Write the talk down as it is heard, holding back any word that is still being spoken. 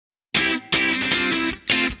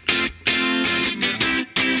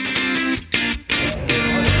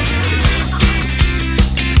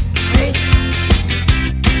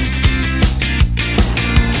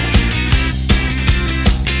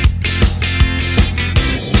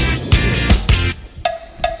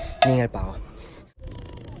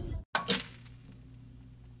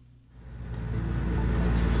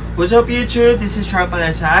What's up YouTube? This is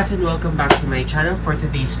Alasaas and welcome back to my channel. For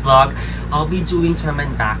today's vlog, I'll be doing some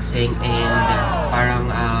unboxing and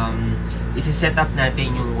parang isi-set up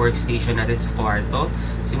natin yung workstation natin sa kwarto.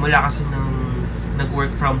 Simula kasi nung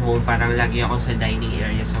nag-work from home, parang lagi ako sa dining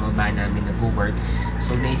area sa baba namin nag-work.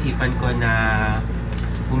 So naisipan ko na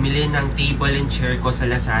bumili ng table and chair ko sa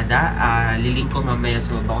Lazada. Lilink ko mamaya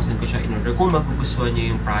sa baba kung saan ko siya in-order kung magugustuhan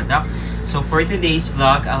nyo yung product. So for today's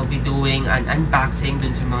vlog, I'll be doing an unboxing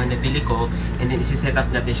dun sa mga nabili ko and then isi-set up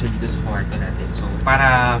natin siya dito sa kwarto natin. So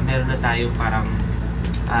para meron na tayong parang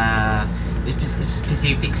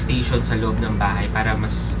specific station sa loob ng bahay para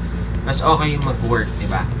mas okay yung mag-work,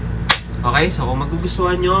 diba? Okay, so kung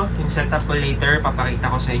magugustuhan nyo yung setup ko later, papakita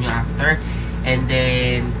ko sa inyo after. And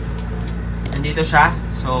then nandito siya.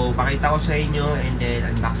 So, pakita ko sa inyo and then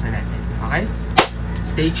unbox na natin. Okay?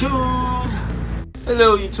 Stay tuned!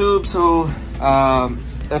 Hello YouTube! So,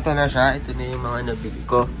 ito na siya. Ito na yung mga nabili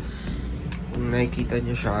ko. Kung nakikita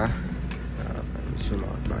nyo siya,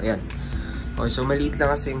 sumakot ba? Ayan. Okay, so maliit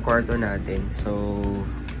lang kasi yung kwarto natin. So,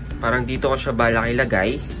 parang dito ko siya balak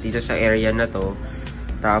ilagay. Dito sa area na to.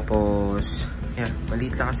 Tapos, yan.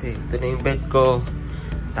 Maliit lang kasi. Ito na yung bed ko.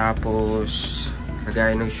 Tapos,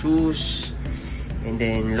 lagay ng shoes. And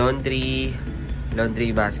then laundry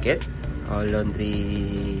basket o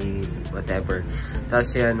laundry whatever.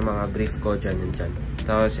 Tapos yan mga brief ko dyan and dyan.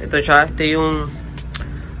 Tapos ito siya, ito yung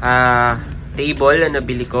table na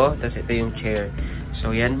nabili ko. Tapos ito yung chair.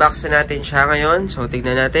 So yan, box na natin siya ngayon. So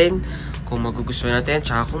tignan natin kung magugustuhan natin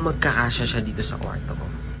tsaka kung magkakasya siya dito sa kwarto ko.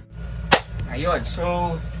 Ayun,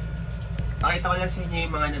 so pakita ko lang sa inyo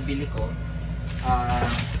yung mga nabili ko.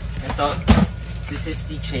 Ito, this is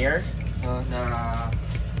the chair. Na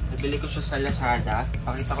nabili ko siya sa Lazada.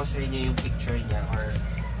 Pakita ko sa inyo yung picture niya or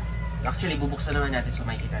actually bubuksan naman natin so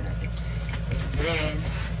makikita natin. And then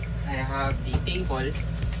I have the table.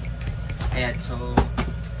 Ayan, so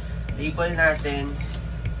table natin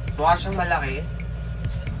mukha siyang malaki.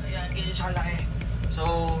 Ayan, ganyan siya malaki. So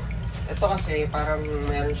ito kasi parang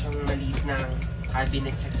meron siyang maliit na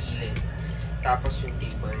cabinet sa gilid. Tapos yung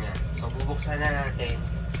table niya. So bubuksan na natin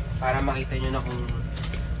para makita nyo na kung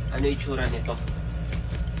ano itsura nito.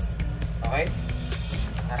 Okay?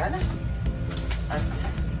 Tara na. At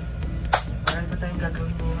parang pa tayong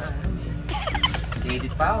gagawin na yung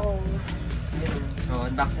edit pa ako. So,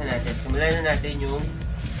 unbox na natin. Simulan na natin yung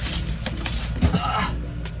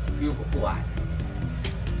yung kukuha.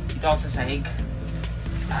 Ikaw sa sahig.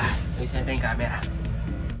 Ayos natin yung camera.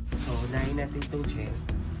 So, unahin natin itong chair.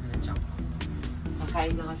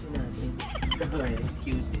 Kakain na kasi natin.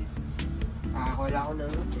 Excuses. Wala ko na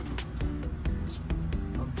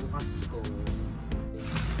pagbukas ko.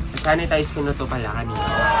 Sanitize ko na to pala kanina.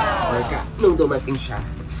 Nung dumating siya.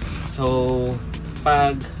 So,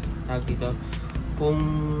 pag tawag dito, kung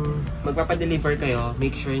magpapadeliver kayo,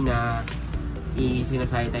 make sure na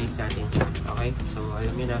i-sinasanitize natin siya. Okay? So,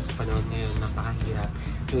 alam nyo na sa panahon ngayon, napakahirap.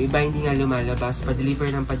 Yung iba hindi nga lumalabas, pa-deliver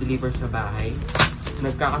sa bahay.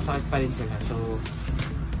 Nagkakasakit pa rin sila. So,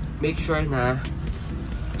 make sure na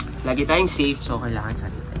lagi tayong safe, so kailangan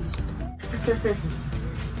sanitized.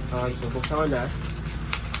 Okay, so buksan ko na.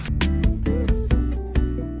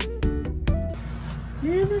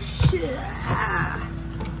 Yan na siya!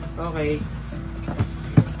 Okay.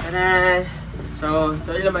 Tara! So,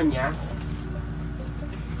 ito naman niya.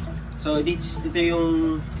 So, ito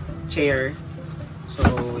yung chair. So,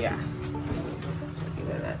 yeah. So,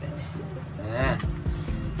 tignan natin.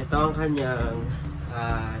 Ito ang kanyang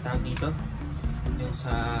tawag dito. Yung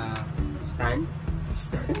sa stand.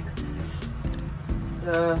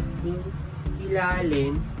 Yung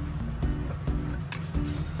ilalim.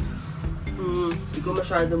 Hindi ko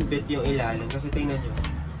masyadong bet yung ilalim kasi tingnan nyo.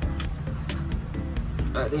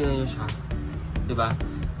 Tingnan nyo siya. Diba?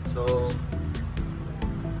 So,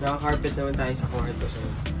 naka-carpet naman tayo sa kwarto. So,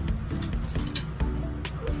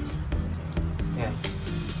 yan.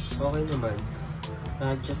 Okay naman.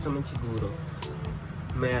 Na-adjust naman siguro.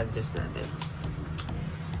 May adjust natin.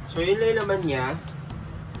 So, yun lang naman niya.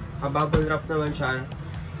 Bubble wrap naman siya.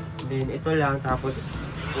 Then, ito lang. Tapos,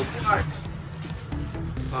 upuan.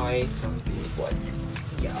 Okay. So, ito yung upuan niya.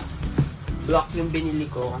 Yeah. Block yung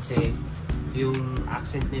binili ko kasi yung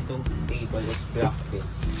accent nitong table is block din.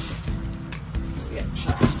 So, yan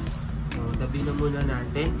siya. So, tabi na muna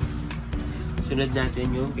natin. Sunod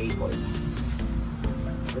natin yung table.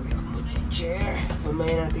 Tabi ko muna yung chair.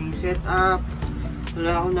 Mamaya natin yung set up.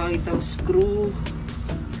 Wala akong nakitang screw.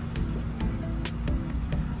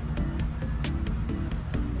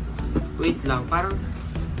 Wait lang, parang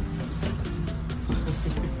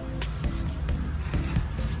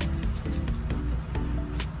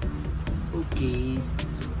Okay.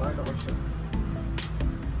 So, Paano ko siya?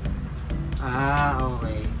 Ah,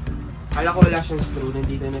 okay. Kala ko wala siyang screw.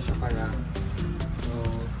 Nandito na siya pala. So,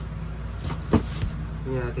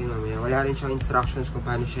 tingnan natin mamaya. Wala rin siyang instructions kung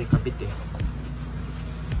paano siya ikapit eh.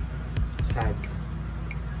 Sad.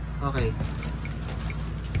 Okay.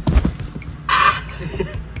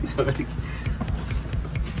 Sorry.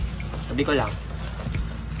 Sabi ko lang.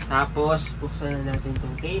 Tapos, buksan na natin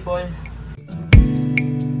itong table.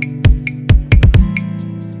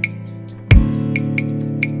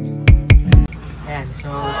 Ayan.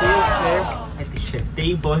 So, ito yung chair. Ito yung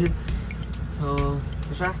table. So,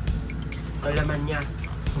 ito siya. Ito laman niya.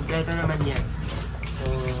 Kompleto naman yan. So,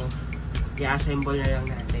 i-assemble na lang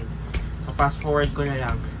natin. So, fast forward ko na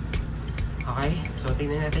lang. Okay? So,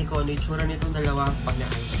 tingnan natin kung ano yung tsura nitong dalawa pag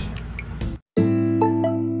na-ayos.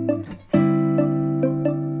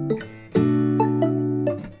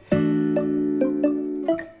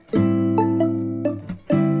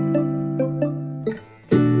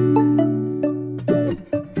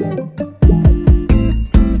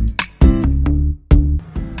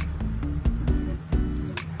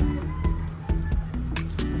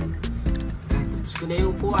 Tapos ko na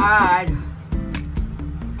yung upuan.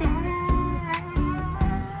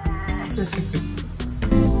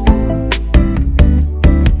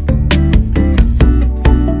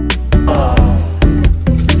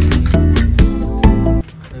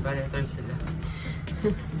 May ba letter sila?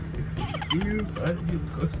 You valued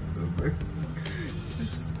customer.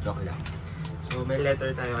 Joke lang. So may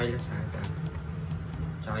letter tayo kay LAZADA.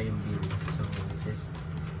 Tsaka yung bill. So just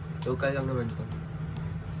local lang naman to.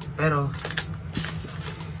 Pero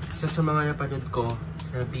isa sa mga napanood ko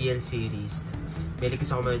sa BL series, may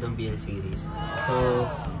kasi ako manood ng BL series. So,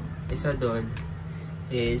 isa doon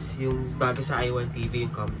is yung bago sa I1 TV,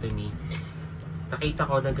 yung Come To Me. Nakita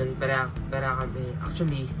ko na ganun, pera kami.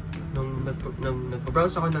 Actually, nung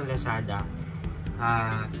nagpo-browse ako ng LAZADA,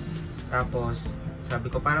 tapos,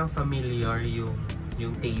 sabi ko parang familiar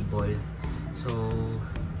yung table. So,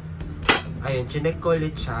 ayun, chinek ko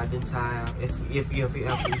ulit siya dun sa, if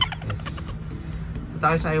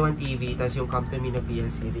tayo sa I1 TV, tapos yung Come To Me na BL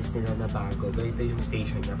series nila na bago. Ganito yung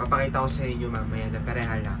station niya. Papakita ko sa inyo mamaya na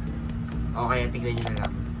pareha lang. O kaya tignan nyo na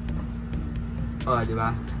lang. O, di ba?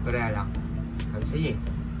 Pareha lang. Sige.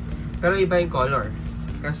 Pero iba yung color.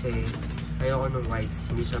 Kasi, ayoko nung white.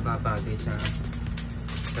 Hindi siya babagay sa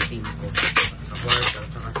team ko. Sa kwarto,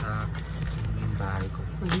 tsaka sa yung bahay ko.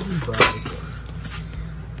 Yung bahay ko.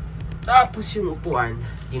 Tapos yung upuan,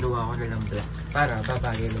 ginawa ko na lang black. Para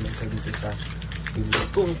babagay naman sa dito sa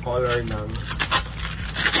yung color ng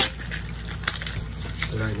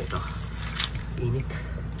nito. Init.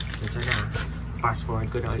 Ito na. Fast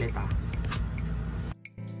forward ko na ulit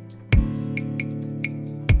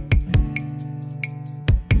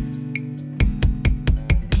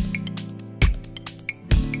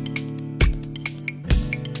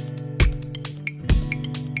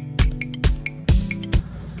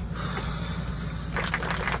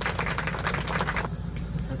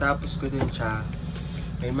Natapos ko din siya.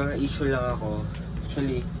 May mga issue lang ako.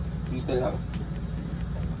 Actually, dito lang.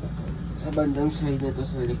 Sa bandang side na to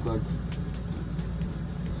sa likod.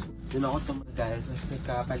 Doon ako tumagal kasi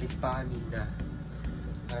kapalit pa kanina.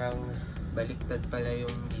 Parang baliktad pala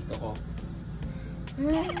yung dito ko.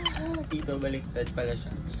 Dito baliktad pala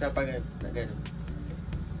siya. Basta pag na ganun.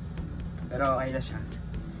 Pero okay na siya.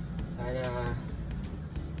 Sana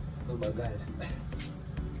tumagal.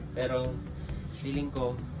 Pero feeling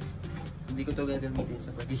ko hindi ko to gagamitin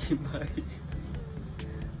sa pagiging bahay.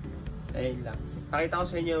 Ayun lang. Pakita ko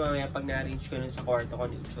sa inyo mamaya pag na-arrange ko nun sa kwarto ko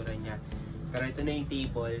yung itsura niya. Pero ito na yung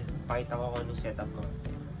table. Pakita ko kung anong setup ko.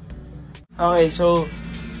 Okay, so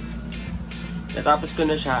natapos ko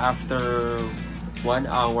na siya after 1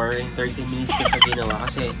 hour and 30 minutes ko siya ginawa.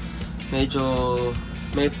 Kasi medyo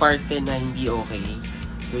may parte na hindi okay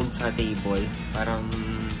dun sa table. Parang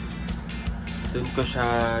doon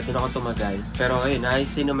ako tumagal. Pero ayun,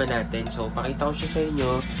 ayos din naman natin. So, pakita ko siya sa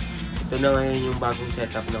inyo. Ito na ngayon yung bagong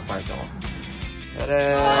setup ng kwarto ko. Tada!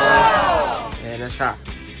 Ayan na siya.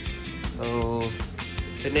 So,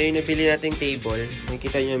 ito na yung nabili nating table.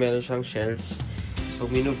 Makikita nyo meron siyang shelves. So,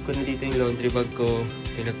 minove ko na dito yung laundry bag ko.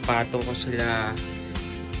 Pinagpatong ko sila.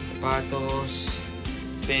 Sapatos.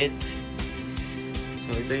 Bed.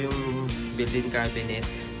 So, ito yung built-in cabinet.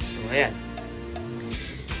 So, ayan.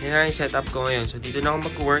 Yan ang setup ko ngayon. So, dito na ako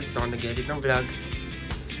mag-work. Dito ako nag-edit ng vlog.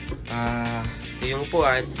 Ito yung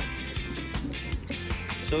upuan.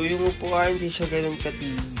 So, yung upuan, hindi siya ganun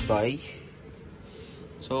katibay.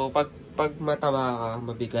 So, pag mataba ka,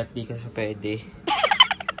 mabigat, di ka siya pwede.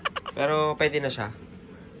 Pero, pwede na siya.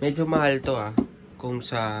 Medyo mahal to kung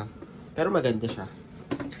sa... Pero maganda siya.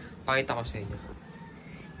 Pakita ko sa inyo.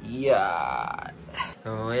 Yan.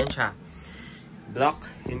 So, ayan siya. Block.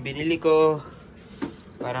 Yung binili ko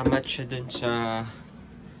para match siya dun sa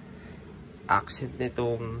accent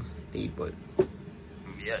nitong table.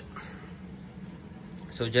 Yan.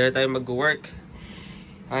 So, dyan na tayo mag-work.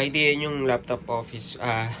 Hindi yan yung laptop office.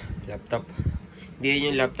 Laptop. Hindi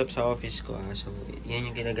yan yung laptop sa office ko. So, yan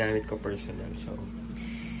yung ginagamit ko personal. So,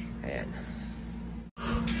 ayan.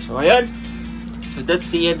 So, ayan. So,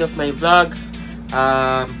 that's the end of my vlog.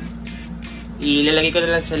 Ilalagay ko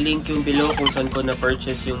na lang sa link yung below kung saan ko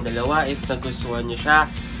na-purchase yung dalawa. If nagustuhan nyo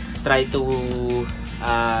siya, try to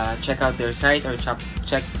check out their site or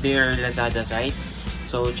check their Lazada site.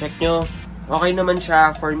 So, check nyo. Okay naman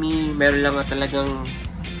siya. For me, meron lang talagang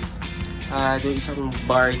yung isang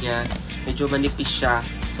bar niya. Medyo manipis siya.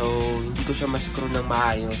 So, hindi ko siya ma-screw ng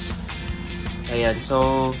maayos. Ayan.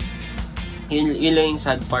 So, yun lang yung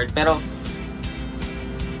sad part. Pero,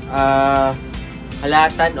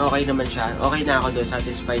 halatan, okay naman siya. Okay na ako doon.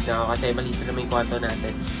 Satisfied na ako. Kasi maliit na naman yung kwarto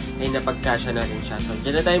natin. Ay napagkasya na rin siya. So,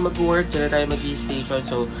 dyan na tayo mag-work. Dyan na tayo mag-station.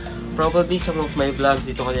 So, probably some of my vlogs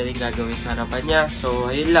dito ko na rin gagawin sa harapan niya.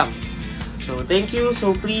 So, ayun lang. So, thank you.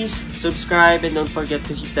 So, please subscribe and don't forget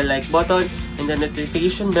to hit the like button and the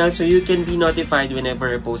notification bell so you can be notified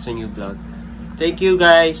whenever I post a new vlog. Thank you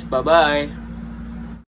guys. Bye-bye.